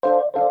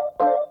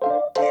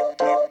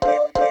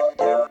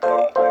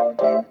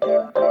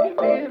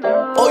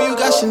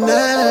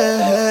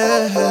Chanel.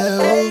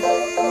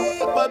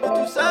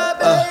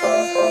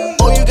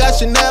 Oh, you got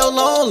Chanel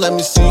on, let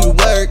me see you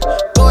work.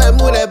 Go ahead,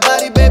 move that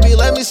body, baby,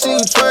 let me see you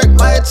twerk.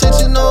 My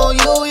attention on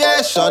you, yeah,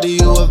 shawty,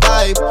 you a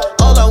vibe.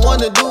 All I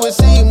wanna do is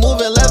see you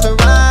moving left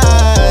and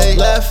right.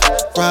 Left,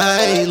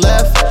 right,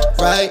 left,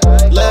 right,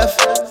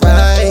 left,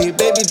 right.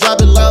 Baby,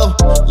 drop it low.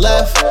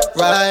 Left,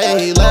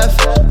 right,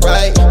 left,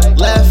 right,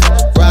 left,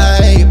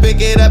 right. Pick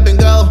it up and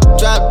go.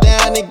 Drop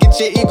down and get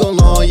your ego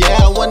on,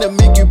 yeah. I wanna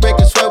make you break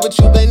and sweat what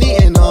you been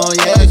eating on,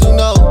 yeah. Cause you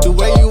know the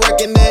way you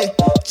working it,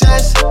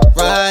 just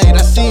right.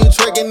 I see you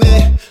twerking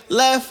it,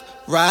 left,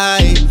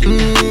 right.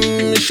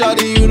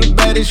 Shawty, you the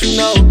baddest, you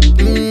know.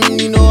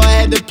 You know I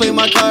had to play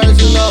my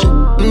cards, you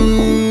know.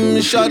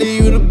 Shawty,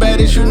 you the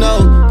baddest, you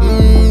know.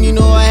 You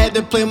know I had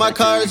to play my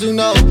cards, you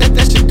know.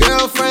 That's your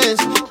girlfriends,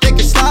 they can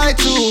slide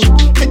too.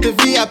 Hit the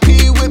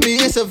VIP with me,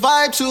 it's a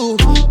vibe too.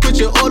 Put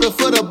your order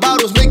for the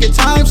bottles, make it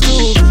times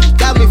two.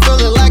 Got me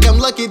feeling like I'm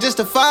lucky just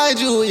to find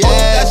you, yeah. Oh,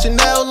 you got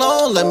Chanel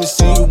on, let me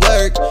see you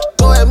work.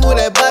 Go ahead, move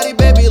that body,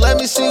 baby, let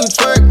me see you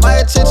twerk.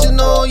 My attention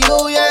on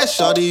you, yeah,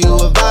 shawty, you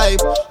a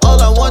vibe. All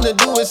I wanna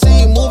do is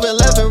see you moving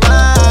left and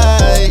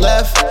right.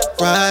 Left,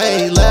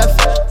 right,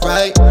 left,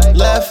 right,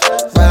 left,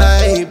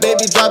 right.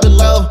 Baby, drop it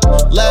low.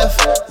 Left,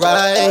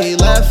 right,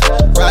 left,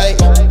 right,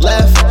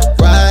 left,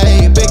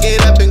 right. Pick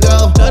it up and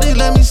go. Shawty,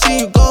 let me see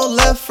you go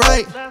left,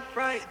 right.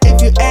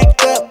 If you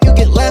act up, you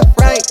get left,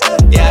 right.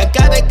 Yeah, I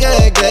got it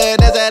good,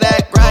 that's that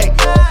act right.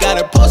 Got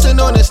her posting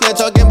on the snap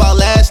talking about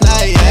last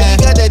night, yeah. You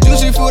got that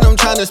juicy food, I'm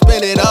trying to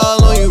spend it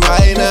all on you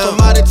right now. From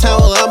out of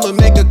town, well, I'ma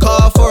make a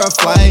call for a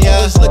flight,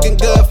 yeah. It's looking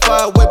good,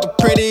 far away, but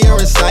prettier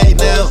in sight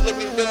now. It's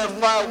looking good,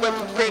 far away,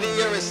 but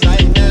prettier in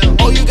sight now.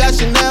 Oh, you got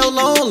Chanel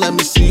on, let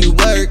me see you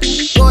work.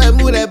 Go ahead,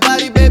 move that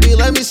body, baby,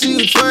 let me see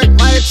you twerk.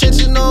 My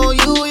attention on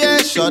you, yeah,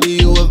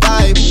 shawty, you a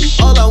vibe.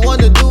 All I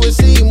wanna do is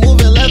see you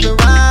moving left and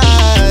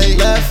right.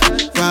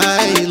 Left,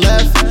 right,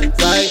 left,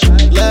 right,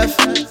 left,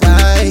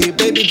 right.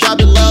 Baby, drop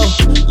it low.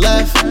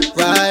 Left,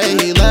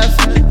 right, left,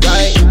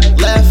 right,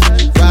 left,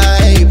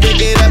 right.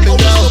 Pick it up and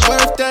go. It's your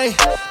birthday,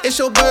 it's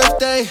your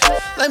birthday.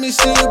 Let me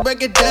see you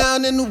break it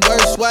down in the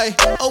worst way.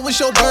 Oh, it's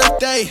your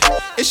birthday,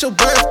 it's your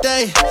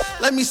birthday.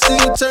 Let me see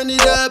you turn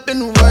it up in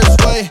the worst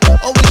way.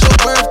 Oh, it's your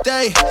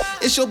birthday,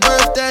 it's your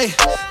birthday.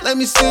 Let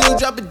me see you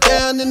drop it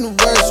down in the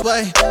worst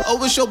way.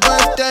 Oh, it's your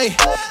birthday,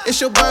 it's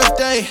your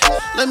birthday.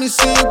 Let me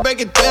see you break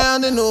it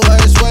down in the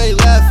worst way.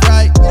 Left,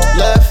 right.